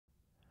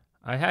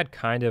I had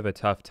kind of a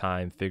tough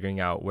time figuring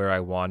out where I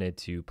wanted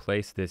to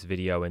place this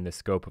video in the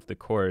scope of the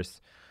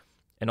course,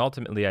 and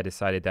ultimately I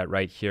decided that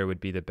right here would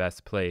be the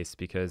best place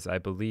because I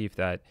believe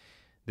that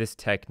this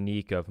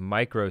technique of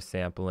micro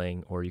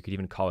sampling, or you could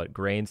even call it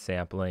grain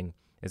sampling,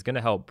 is going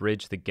to help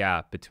bridge the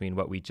gap between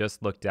what we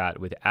just looked at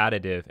with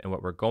additive and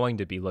what we're going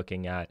to be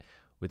looking at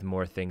with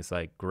more things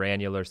like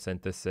granular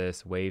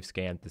synthesis, wave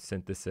scan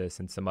synthesis,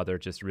 and some other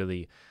just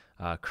really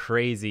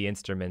crazy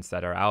instruments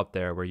that are out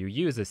there where you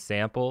use a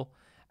sample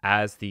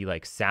as the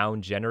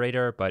sound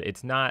generator, but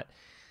it's not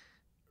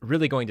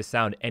really going to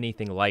sound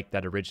anything like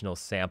that original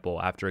sample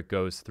after it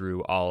goes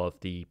through all of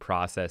the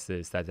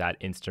processes that that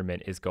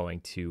instrument is going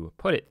to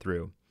put it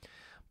through.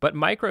 But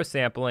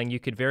microsampling, you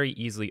could very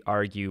easily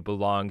argue,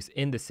 belongs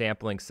in the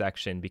sampling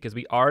section because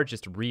we are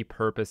just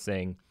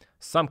repurposing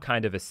some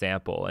kind of a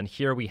sample. And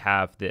here we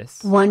have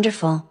this.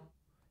 Wonderful.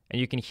 And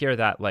you can hear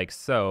that like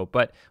so,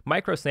 but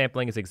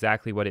microsampling is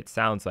exactly what it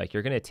sounds like.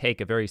 You're going to take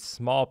a very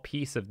small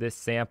piece of this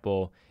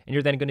sample and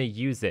you're then going to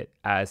use it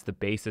as the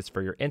basis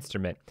for your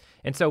instrument.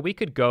 And so we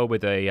could go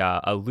with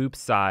a loop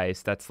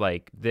size that's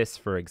like this,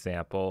 for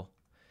example.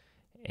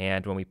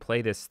 And when we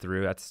play this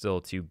through, that's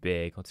still too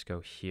big. Let's go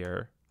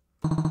here.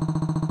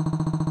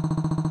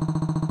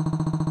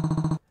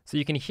 So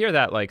you can hear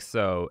that like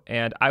so,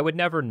 and I would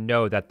never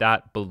know that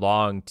that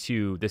belonged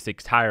to this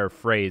entire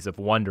phrase of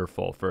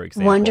wonderful, for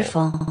example.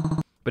 Wonderful.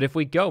 But if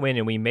we go in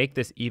and we make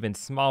this even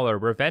smaller,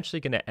 we're eventually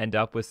going to end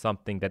up with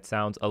something that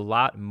sounds a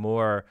lot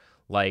more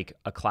like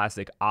a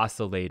classic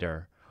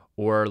oscillator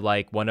or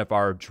like one of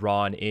our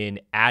drawn in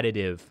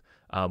additive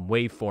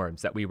waveforms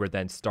that we were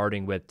then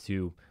starting with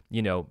to,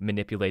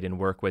 manipulate and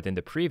work with in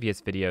the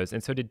previous videos.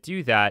 And so to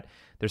do that,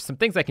 there's some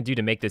things I can do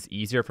to make this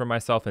easier for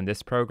myself in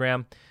this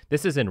program.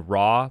 This is in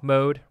raw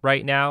mode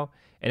right now.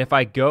 And if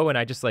I go and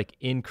I just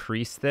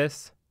increase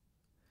this,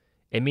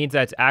 it means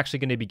that it's actually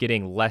going to be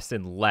getting less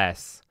and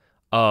less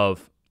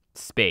of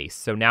space.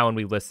 So now when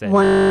we listen,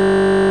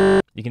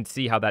 you can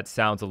see how that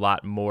sounds a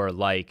lot more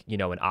like,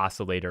 an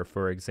oscillator,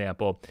 for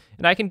example.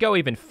 And I can go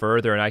even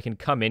further and I can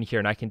come in here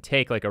and I can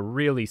take a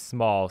really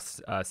small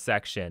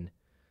section.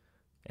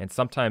 And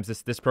sometimes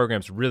this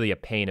program's really a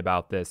pain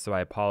about this, so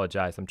I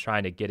apologize. I'm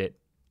trying to get it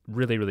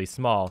really, really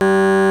small.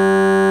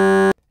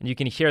 And you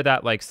can hear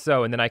that like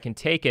so, and then I can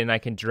take it and I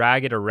can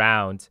drag it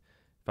around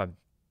if I'm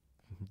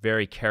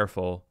very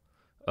careful.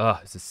 Ugh,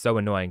 this is so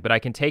annoying. But I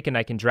can take it and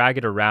I can drag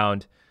it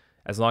around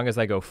as long as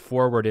I go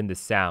forward in the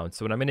sound.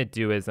 So what I'm going to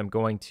do is I'm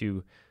going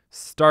to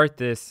start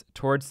this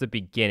towards the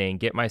beginning,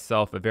 get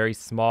myself a very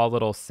small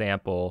little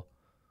sample.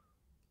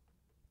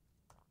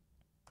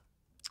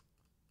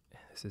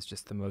 This is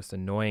just the most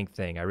annoying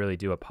thing. I really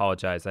do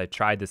apologize. I've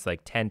tried this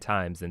 10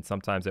 times, and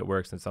sometimes it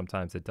works and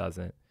sometimes it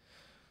doesn't.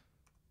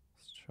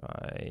 Let's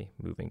try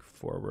moving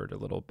forward a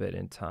little bit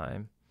in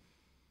time.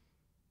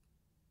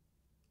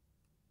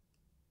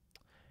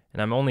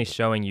 And I'm only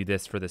showing you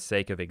this for the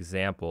sake of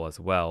example as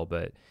well,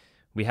 but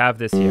we have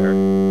this here.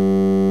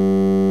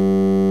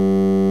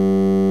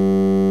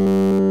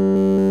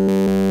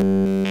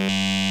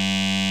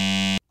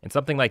 And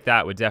something like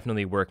that would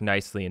definitely work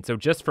nicely. And so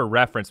just for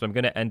reference, what I'm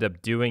going to end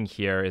up doing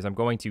here is I'm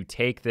going to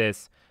take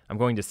this, I'm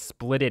going to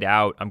split it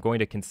out, I'm going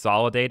to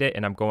consolidate it,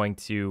 and I'm going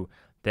to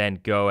then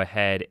go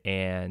ahead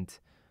and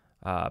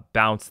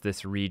bounce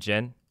this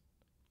region.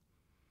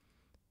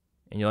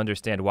 And you'll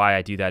understand why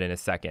I do that in a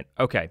second.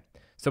 Okay,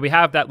 so we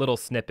have that little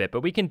snippet,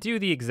 but we can do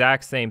the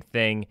exact same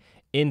thing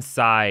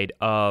inside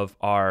of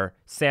our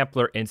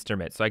sampler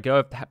instrument. So I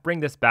go bring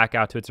this back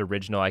out to its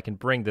original. I can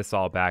bring this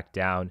all back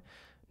down.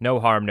 No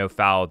harm, no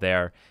foul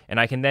there. And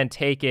I can then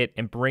take it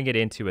and bring it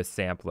into a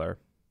sampler.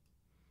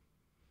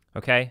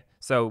 Okay,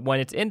 so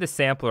when it's in the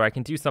sampler, I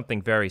can do something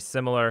very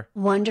similar.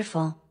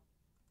 Wonderful.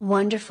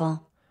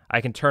 Wonderful. I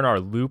can turn our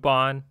loop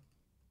on.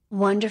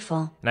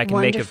 Wonderful. And I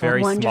can make a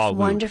very small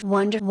loop.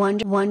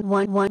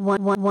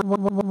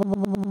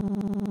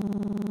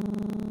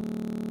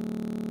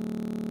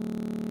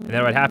 And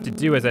then what I'd have to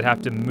do is I'd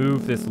have to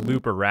move this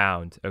loop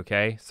around,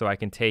 okay? So I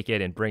can take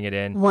it and bring it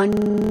in.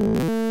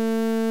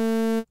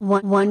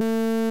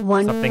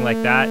 Something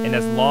like that. And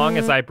as long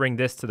as I bring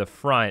this to the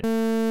front,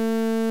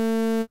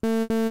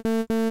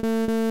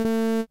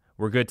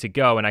 we're good to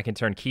go. And I can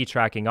turn key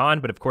tracking on.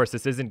 But of course,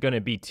 this isn't going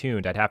to be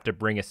tuned. I'd have to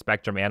bring a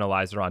spectrum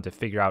analyzer on to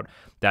figure out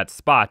that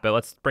spot. But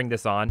let's bring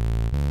this on.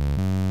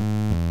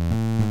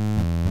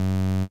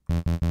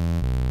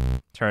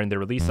 Turn the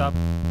release up.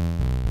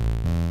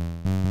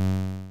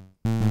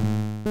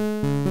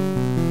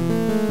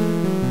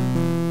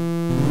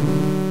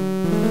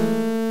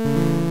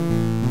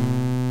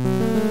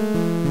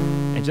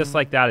 And just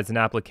like that is an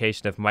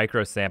application of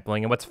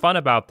microsampling. And what's fun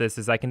about this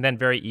is I can then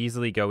very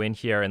easily go in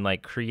here and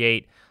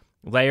create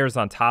layers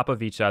on top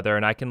of each other,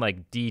 and I can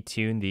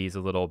detune these a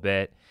little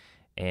bit,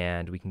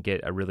 and we can get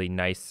a really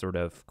nice sort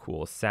of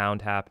cool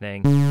sound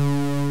happening.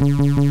 And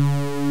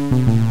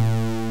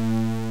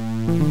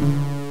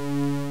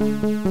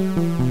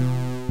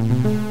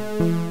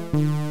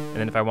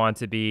then if I want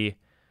to be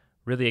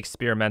really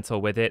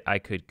experimental with it, I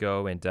could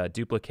go and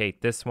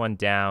duplicate this one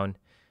down,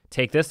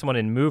 take this one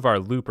and move our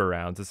loop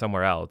around to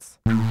somewhere else.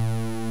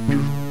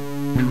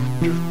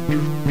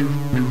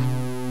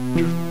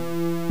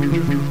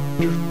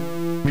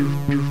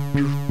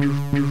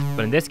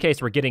 But in this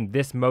case, we're getting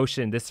this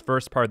motion, this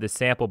first part of the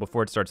sample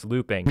before it starts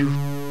looping.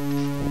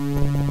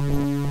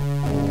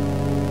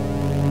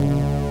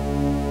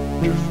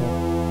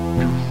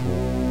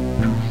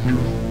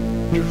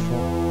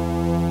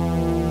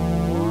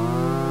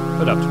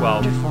 Put up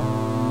 12.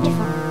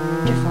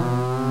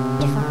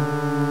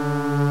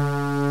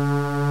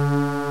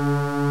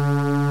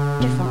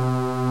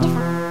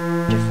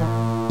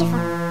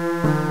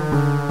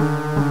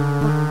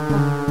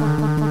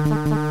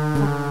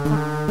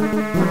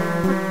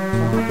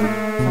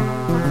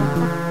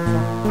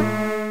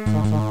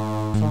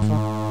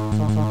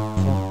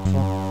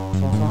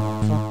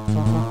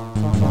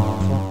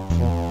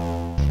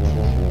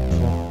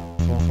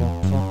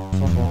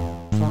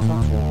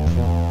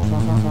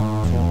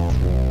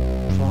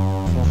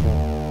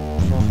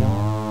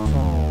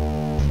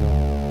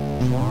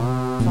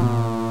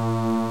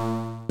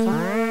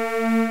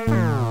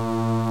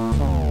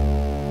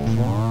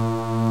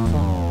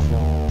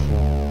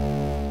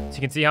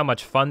 You can see how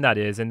much fun that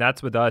is, and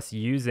that's with us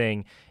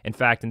using, in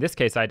fact, in this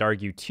case, I'd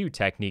argue 2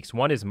 techniques.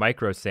 One is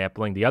micro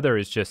sampling, the other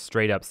is just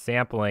straight up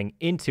sampling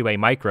into a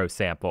micro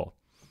sample.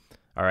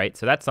 All right,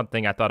 so that's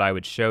something I thought I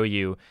would show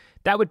you.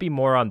 That would be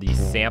more on the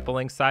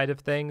sampling side of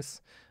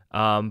things.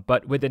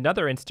 But with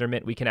another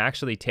instrument, we can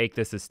actually take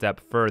this a step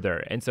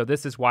further. And so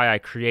this is why I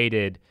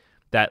created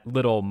that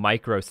little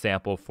micro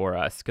sample for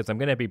us, because I'm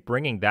going to be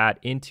bringing that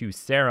into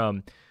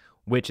Serum,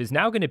 which is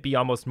now going to be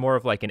almost more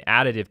of like an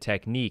additive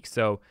technique.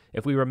 So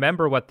if we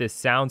remember what this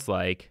sounds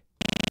like,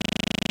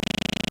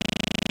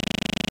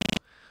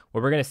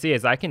 what we're going to see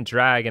is I can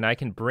drag and I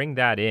can bring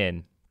that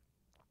in.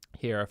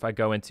 Here, if I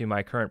go into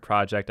my current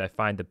project, I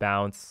find the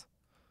bounce.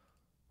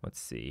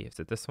 Let's see, is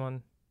it this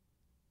one?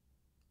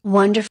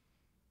 Wonderful.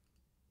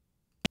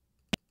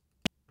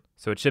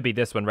 So it should be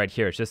this one right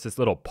here. It's just this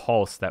little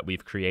pulse that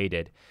we've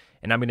created.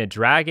 And I'm going to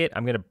drag it,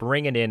 I'm going to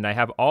bring it in, and I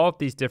have all of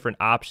these different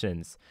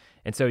options.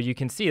 And so you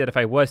can see that if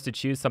I was to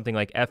choose something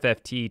like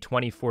FFT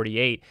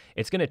 2048,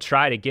 it's going to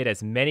try to get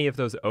as many of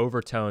those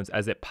overtones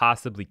as it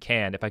possibly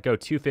can. If I go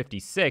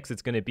 256,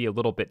 it's going to be a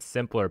little bit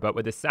simpler. But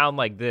with a sound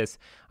like this,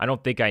 I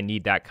don't think I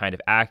need that kind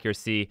of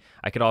accuracy.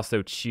 I could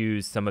also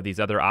choose some of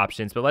these other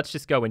options. But let's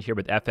just go in here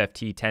with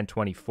FFT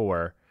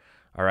 1024.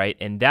 All right,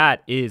 and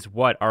that is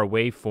what our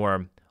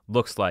waveform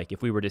looks like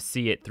if we were to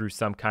see it through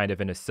some kind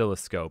of an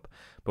oscilloscope.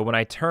 But when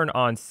I turn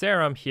on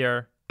Serum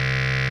here,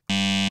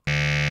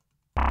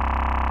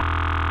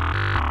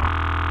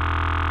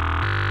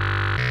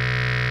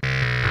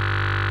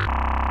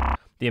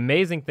 the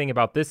amazing thing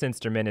about this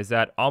instrument is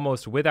that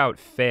almost without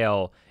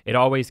fail, it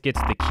always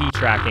gets the key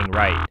tracking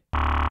right.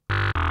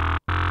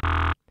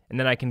 And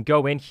then I can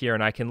go in here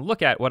and I can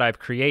look at what I've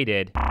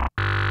created.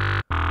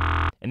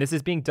 And this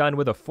is being done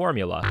with a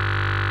formula.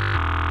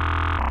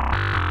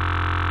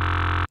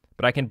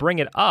 But I can bring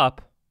it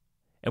up,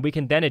 and we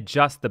can then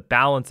adjust the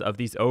balance of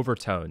these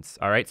overtones,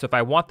 all right? So if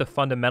I want the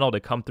fundamental to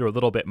come through a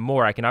little bit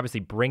more, I can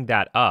obviously bring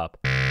that up.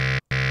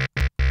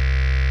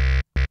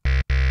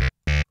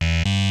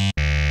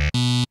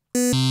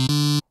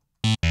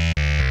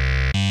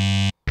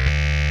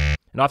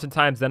 And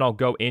oftentimes then I'll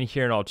go in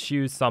here and I'll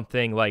choose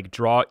something like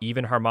draw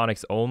even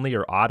harmonics only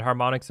or odd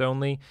harmonics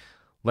only.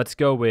 Let's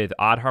go with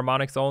odd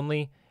harmonics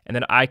only. And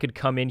then I could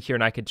come in here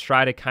and I could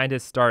try to kind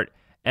of start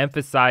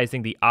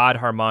emphasizing the odd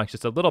harmonics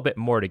just a little bit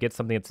more to get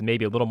something that's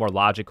maybe a little more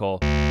logical.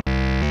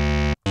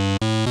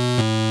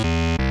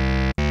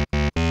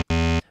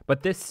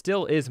 But this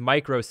still is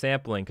micro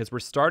sampling because we're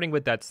starting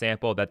with that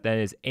sample that then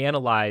is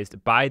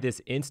analyzed by this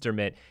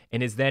instrument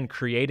and is then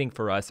creating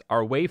for us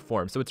our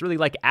waveform. So it's really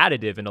like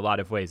additive in a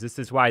lot of ways. This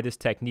is why this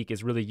technique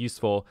is really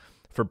useful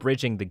for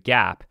bridging the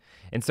gap.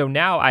 And so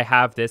now I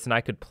have this and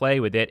I could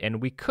play with it,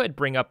 and we could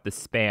bring up the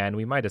span.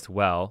 We might as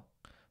well.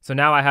 So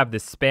now I have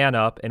this span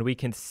up, and we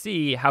can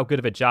see how good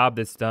of a job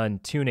this done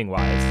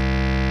tuning-wise.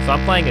 So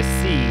I'm playing a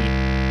C,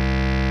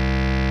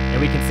 and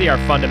we can see our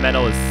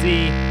fundamental is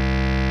C.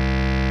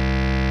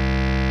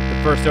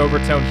 The first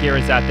overtone here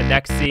is at the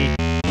next C.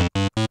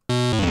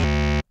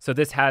 So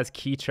this has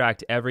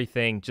key-tracked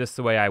everything just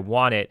the way I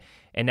want it.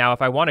 And now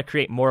if I want to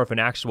create more of an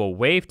actual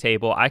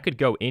wavetable, I could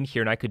go in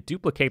here and I could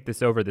duplicate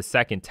this over the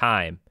second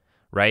time,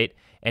 right?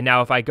 And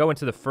now if I go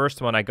into the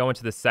first one, I go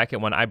into the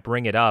second one, I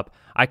bring it up,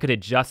 I could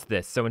adjust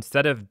this. So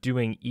instead of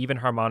doing even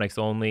harmonics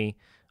only,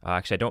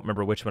 actually I don't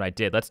remember which one I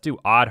did. Let's do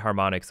odd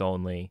harmonics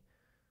only.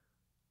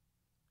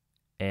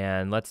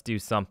 And let's do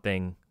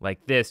something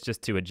like this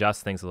just to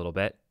adjust things a little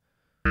bit.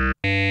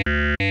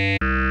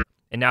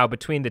 And now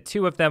between the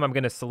two of them, I'm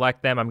going to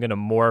select them. I'm going to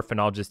morph, and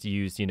I'll just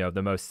use, you know,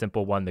 the most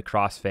simple one, the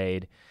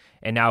crossfade.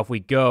 And now if we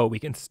go, we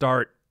can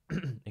start,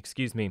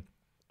 excuse me,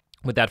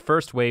 with that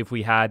first wave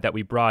we had that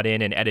we brought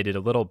in and edited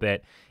a little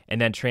bit, and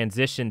then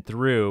transition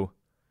through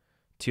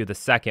to the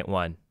second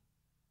one.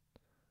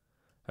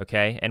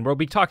 Okay, and we'll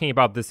be talking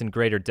about this in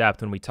greater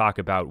depth when we talk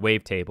about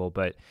wavetable,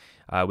 but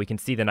we can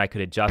see then I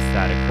could adjust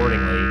that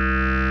accordingly.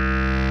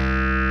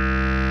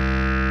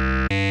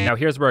 Now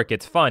here's where it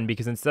gets fun,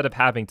 because instead of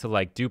having to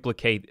like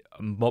duplicate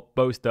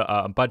both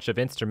a bunch of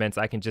instruments,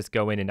 I can just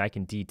go in and I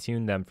can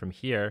detune them from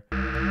here.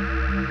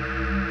 And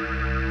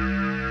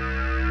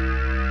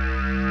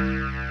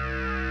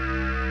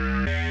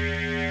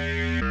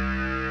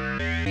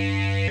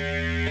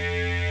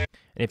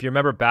if you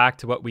remember back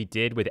to what we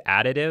did with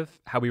Additive,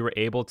 how we were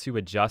able to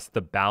adjust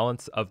the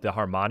balance of the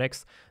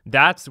harmonics,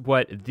 that's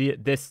what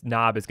this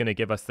knob is going to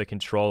give us the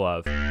control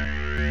of.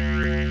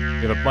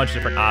 We have a bunch of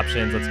different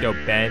options. Let's go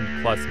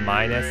bend, plus,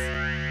 minus.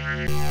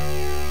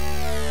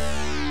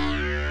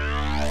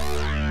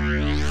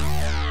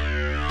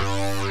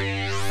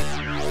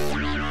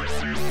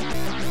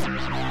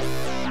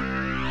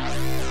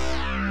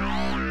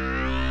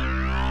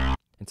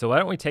 And so why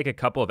don't we take a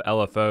couple of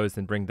LFOs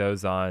and bring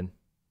those on.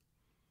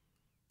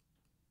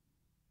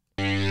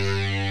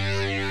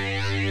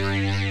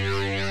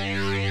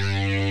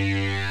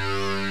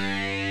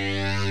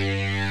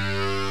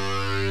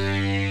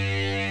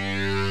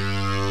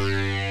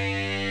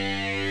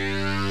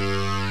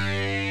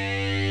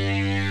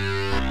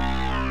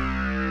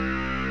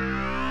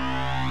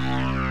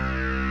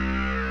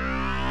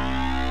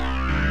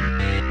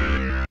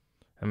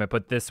 I'm going to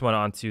put this one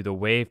onto the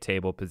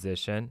wavetable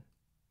position.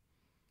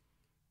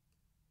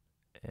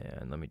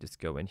 And let me just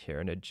go in here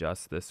and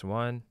adjust this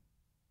one.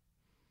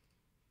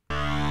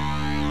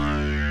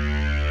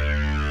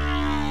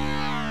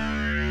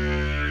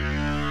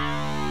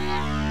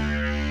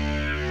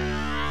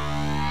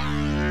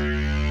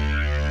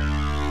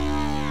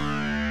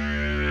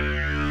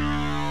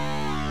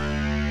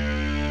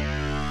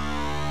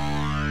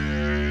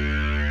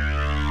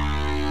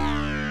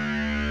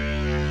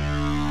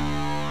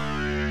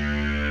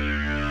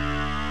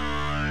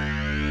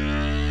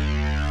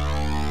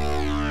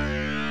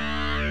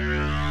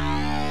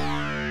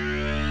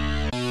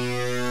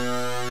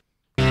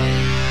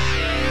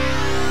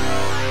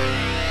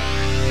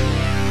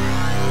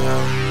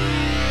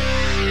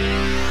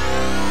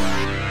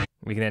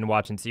 We can then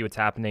watch and see what's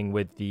happening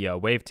with the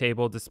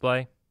wavetable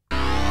display. All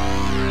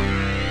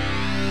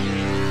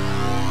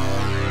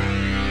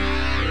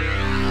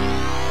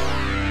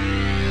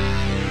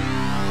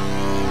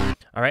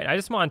right, I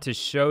just wanted to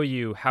show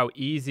you how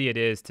easy it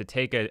is to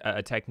take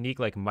a technique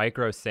like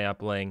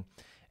microsampling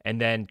and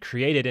then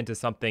create it into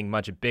something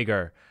much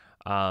bigger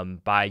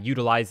by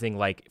utilizing,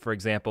 like, for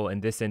example, in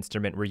this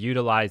instrument, we're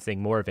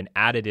utilizing more of an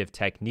additive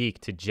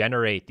technique to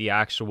generate the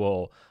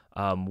actual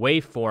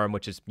waveform,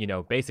 which is,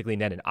 basically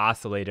then an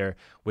oscillator,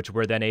 which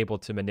we're then able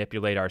to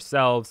manipulate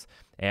ourselves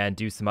and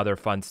do some other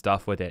fun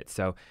stuff with it.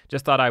 So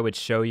just thought I would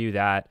show you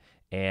that,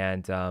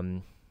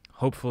 and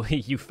hopefully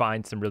you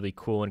find some really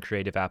cool and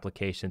creative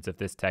applications of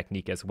this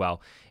technique as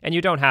well. And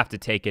you don't have to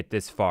take it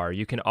this far.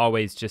 You can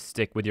always just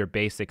stick with your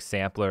basic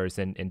samplers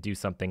and do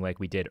something like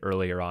we did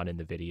earlier on in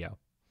the video.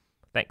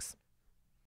 Thanks.